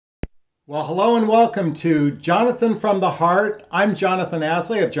Well, hello and welcome to Jonathan from the Heart. I'm Jonathan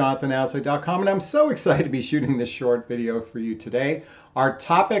Aslay of jonathanAslay.com, and I'm so excited to be shooting this short video for you today. Our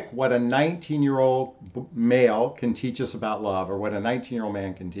topic, what a 19-year-old male can teach us about love, or what a 19-year-old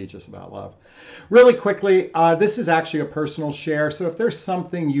man can teach us about love. Really quickly, this is actually a personal share, so if there's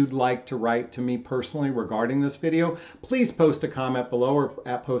something you'd like to write to me personally regarding this video, please post a comment below or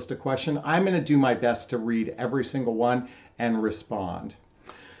post a question. I'm going to do my best to read every single one and respond.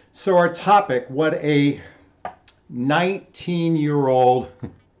 So our topic, what a 19-year-old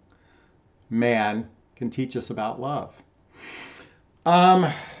man can teach us about love.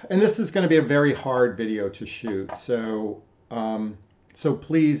 And this is going to be a very hard video to shoot, so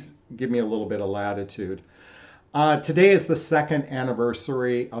please give me a little bit of latitude. Today is the second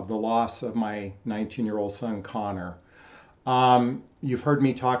anniversary of the loss of my 19-year-old son, Connor. You've heard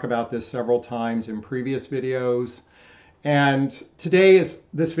me talk about this several times in previous videos. And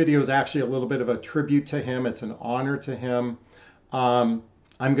this video is actually a little bit of a tribute to him. It's an honor to him. I'm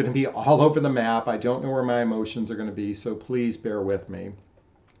going to be all over the map. I don't know where my emotions are going to be, so please bear with me.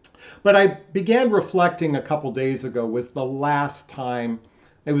 But I began reflecting a couple days ago was the last time,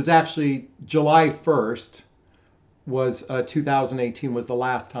 it was actually July 1st, was 2018 was the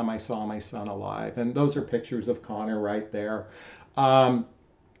last time I saw my son alive. And those are pictures of Connor right there.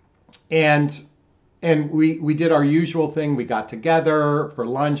 And we did our usual thing. We got together for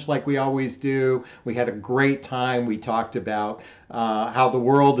lunch like we always do. We had a great time. We talked about how the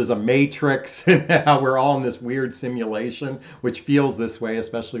world is a matrix and how we're all in this weird simulation, which feels this way,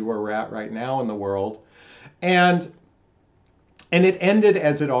 especially where we're at right now in the world. And it ended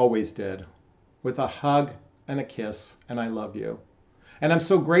as it always did, with a hug and a kiss and I love you. And I'm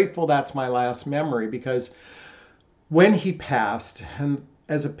so grateful that's my last memory, because when he passed, and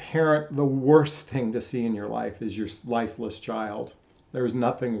as a parent, the worst thing to see in your life is your lifeless child. There is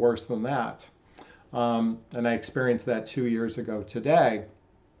nothing worse than that. And I experienced that 2 years ago today.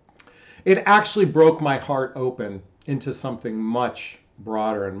 It actually broke my heart open into something much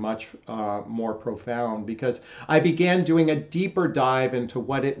broader and much more profound, because I began doing a deeper dive into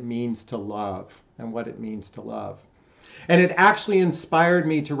what it means to love and what it means to love. And it actually inspired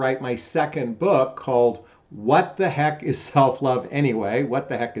me to write my second book called What the Heck is Self-Love Anyway? What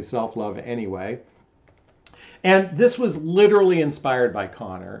the Heck is Self-Love Anyway? And this was literally inspired by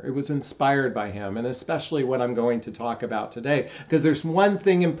Connor. It was inspired by him, and especially what I'm going to talk about today, because there's one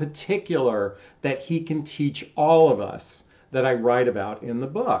thing in particular that he can teach all of us that I write about in the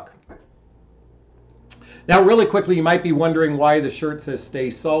book. Now, really quickly, you might be wondering why the shirt says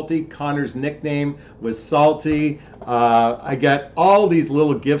Stay Salty. Connor's nickname was Salty. I get all these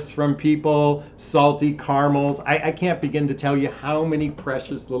little gifts from people, salty caramels. I can't begin to tell you how many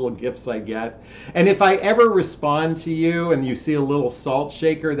precious little gifts I get. And if I ever respond to you and you see a little salt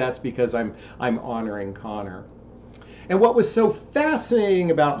shaker, that's because I'm honoring Connor. And what was so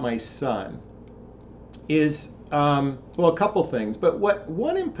fascinating about my son is, well, a couple things, but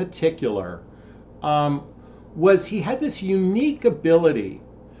one in particular, was he had this unique ability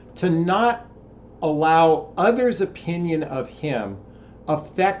to not allow others' opinion of him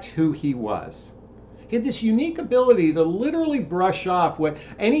affect who he was. He had this unique ability to literally brush off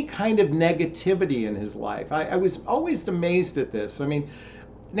any kind of negativity in his life. I was always amazed at this. I mean,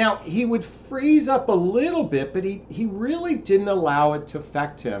 now he would freeze up a little bit, but he really didn't allow it to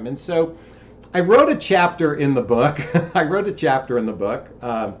affect him. And so I wrote a chapter in the book. I wrote a chapter in the book.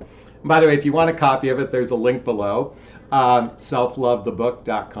 By the way, if you want a copy of it, there's a link below,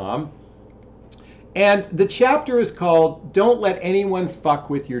 selflovethebook.com. And the chapter is called Don't Let Anyone Fuck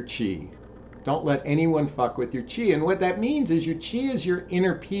With Your Chi. Don't let anyone fuck with your chi. And what that means is your chi is your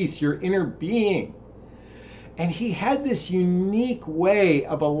inner peace, your inner being. And he had this unique way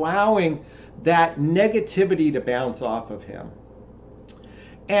of allowing that negativity to bounce off of him.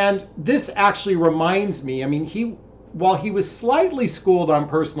 And this actually reminds me, I mean, while he was slightly schooled on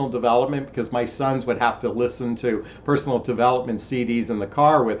personal development, because my sons would have to listen to personal development CDs in the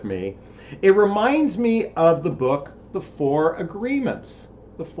car with me, it reminds me of the book, The Four Agreements.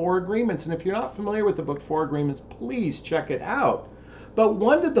 The Four Agreements. And if you're not familiar with the book, Four Agreements, please check it out. But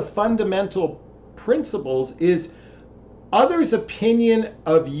one of the fundamental principles is others' opinion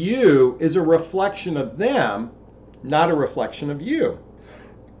of you is a reflection of them, not a reflection of you.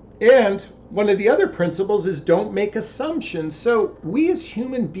 And one of the other principles is don't make assumptions. So we as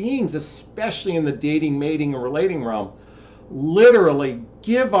human beings, especially in the dating, mating, and relating realm, literally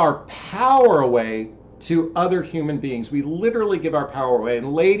give our power away to other human beings. We literally give our power away.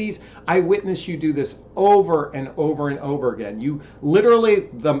 And ladies, I witness you do this over and over and over again. You literally,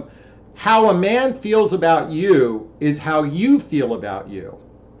 how a man feels about you is how you feel about you.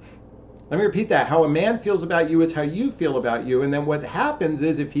 Let me repeat that. How a man feels about you is how you feel about you. And then what happens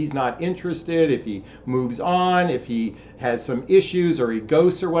is if he's not interested, if he moves on, if he has some issues or he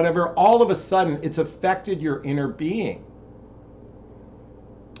ghosts or whatever, all of a sudden it's affected your inner being.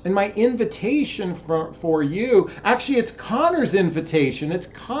 And my invitation for you, actually it's Connor's invitation. It's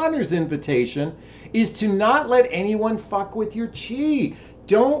Connor's invitation is to not let anyone fuck with your chi.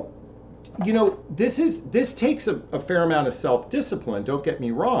 Don't, this takes a fair amount of self-discipline, don't get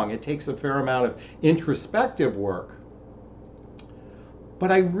me wrong. It takes a fair amount of introspective work.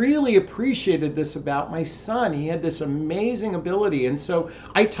 But I really appreciated this about my son. He had this amazing ability. And so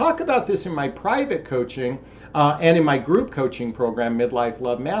I talk about this in my private coaching and in my group coaching program, Midlife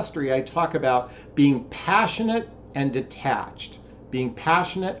Love Mastery. I talk about being passionate and detached. Being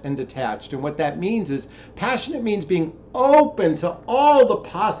passionate and detached. And what that means is, passionate means being open to all the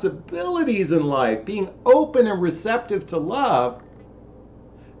possibilities in life, being open and receptive to love,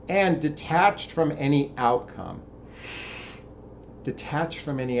 and detached from any outcome. Detached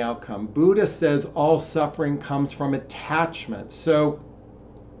from any outcome. Buddha says all suffering comes from attachment. So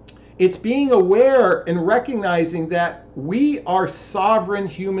it's being aware and recognizing that we are sovereign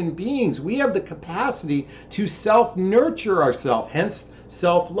human beings. We have the capacity to self-nurture ourselves, hence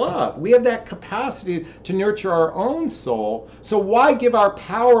self-love. We have that capacity to nurture our own soul. So why give our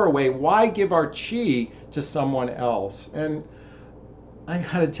power away? Why give our chi to someone else? And I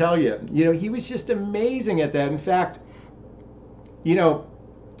gotta tell you, he was just amazing at that. In fact,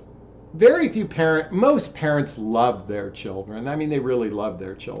 very few most parents love their children. I mean, they really love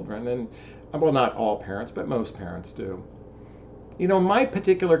their children. And, well, not all parents, but most parents do. In my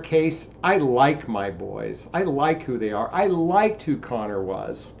particular case, I like my boys. I like who they are. I liked who Connor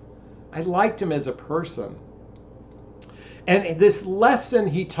was. I liked him as a person. And this lesson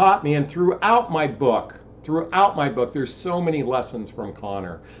he taught me, and throughout my book, there's so many lessons from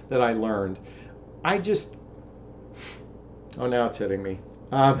Connor that I learned. Oh, now it's hitting me.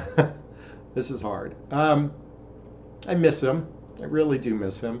 This is hard. I miss him. I really do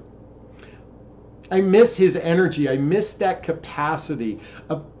miss him. I miss his energy. I miss that capacity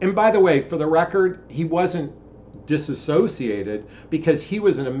of, and by the way, for the record, he wasn't disassociated because he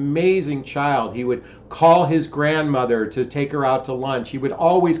was an amazing child. He would call his grandmother to take her out to lunch. He would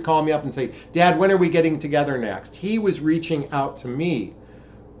always call me up and say, "Dad, when are we getting together next?" He was reaching out to me,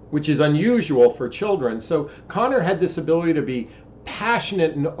 which is unusual for children. So Connor had this ability to be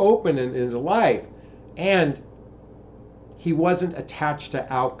passionate and open in his life, and he wasn't attached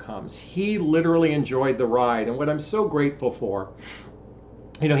to outcomes. He literally enjoyed the ride. And what I'm so grateful for,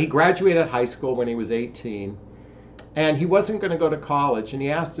 he graduated high school when he was 18, and he wasn't going to go to college, and he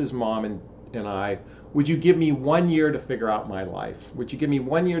asked his mom and I, would you give me 1 year to figure out my life? Would you give me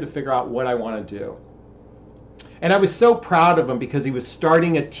 1 year to figure out what I want to do? And I was so proud of him because he was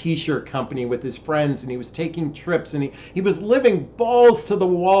starting a t-shirt company with his friends, and he was taking trips, and he was living balls to the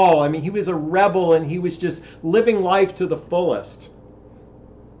wall. I mean, he was a rebel, and he was just living life to the fullest.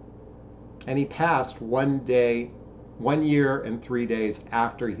 And he passed 1 year and 3 days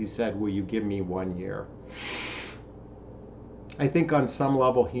after he said, will you give me 1 year? I think on some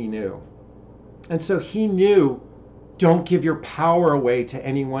level he knew. And so he knew, don't give your power away to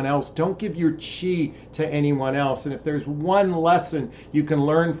anyone else. Don't give your chi to anyone else. And if there's one lesson you can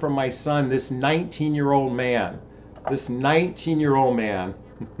learn from my son, this 19-year-old man,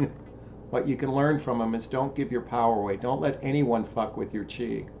 what you can learn from him is don't give your power away. Don't let anyone fuck with your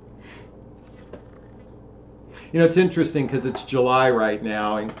chi. It's interesting because it's July right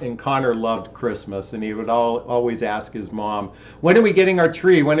now, and Connor loved Christmas, and he would always ask his mom, when are we getting our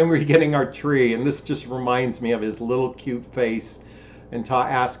tree? When are we getting our tree? And this just reminds me of his little cute face and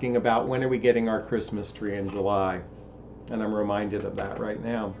asking about when are we getting our Christmas tree in July. And I'm reminded of that right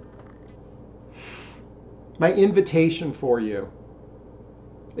now. My invitation for you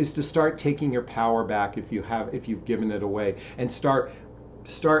is to start taking your power back if you've given it away, and start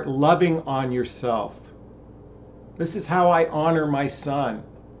loving on yourself. This is how I honor my son,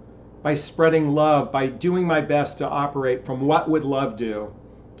 by spreading love, by doing my best to operate from what would love do.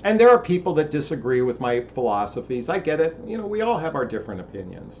 And there are people that disagree with my philosophies. I get it. We all have our different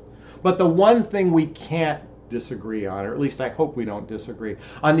opinions. But the one thing we can't disagree on, or at least I hope we don't disagree,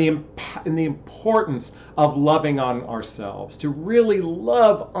 on the importance of loving on ourselves, to really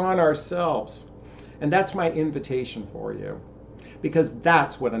love on ourselves. And that's my invitation for you, because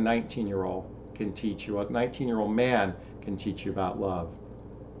that's what a 19-year-old can teach you. A 19-year-old man can teach you about love.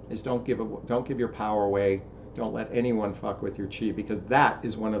 Is don't give your power away. Don't let anyone fuck with your chi, because that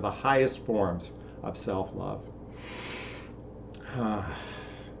is one of the highest forms of self-love.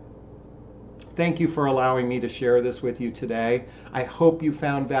 Thank you for allowing me to share this with you today. I hope you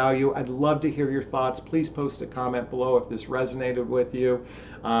found value. I'd love to hear your thoughts. Please post a comment below if this resonated with you.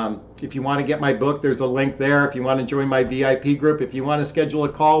 If you want to get my book, there's a link there. If you want to join my VIP group, if you want to schedule a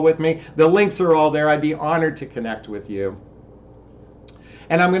call with me, the links are all there. I'd be honored to connect with you.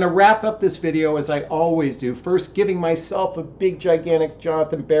 And I'm going to wrap up this video as I always do, first giving myself a big, gigantic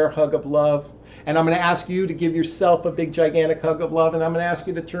Jonathan Bear hug of love. And I'm going to ask you to give yourself a big, gigantic hug of love. And I'm going to ask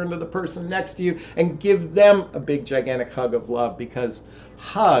you to turn to the person next to you and give them a big, gigantic hug of love, because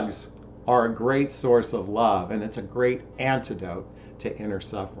hugs are a great source of love. And it's a great antidote to inner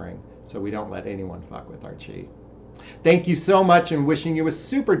suffering. So we don't let anyone fuck with our chi. Thank you so much, and wishing you a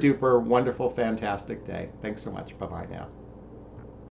super duper wonderful, fantastic day. Thanks so much. Bye-bye now.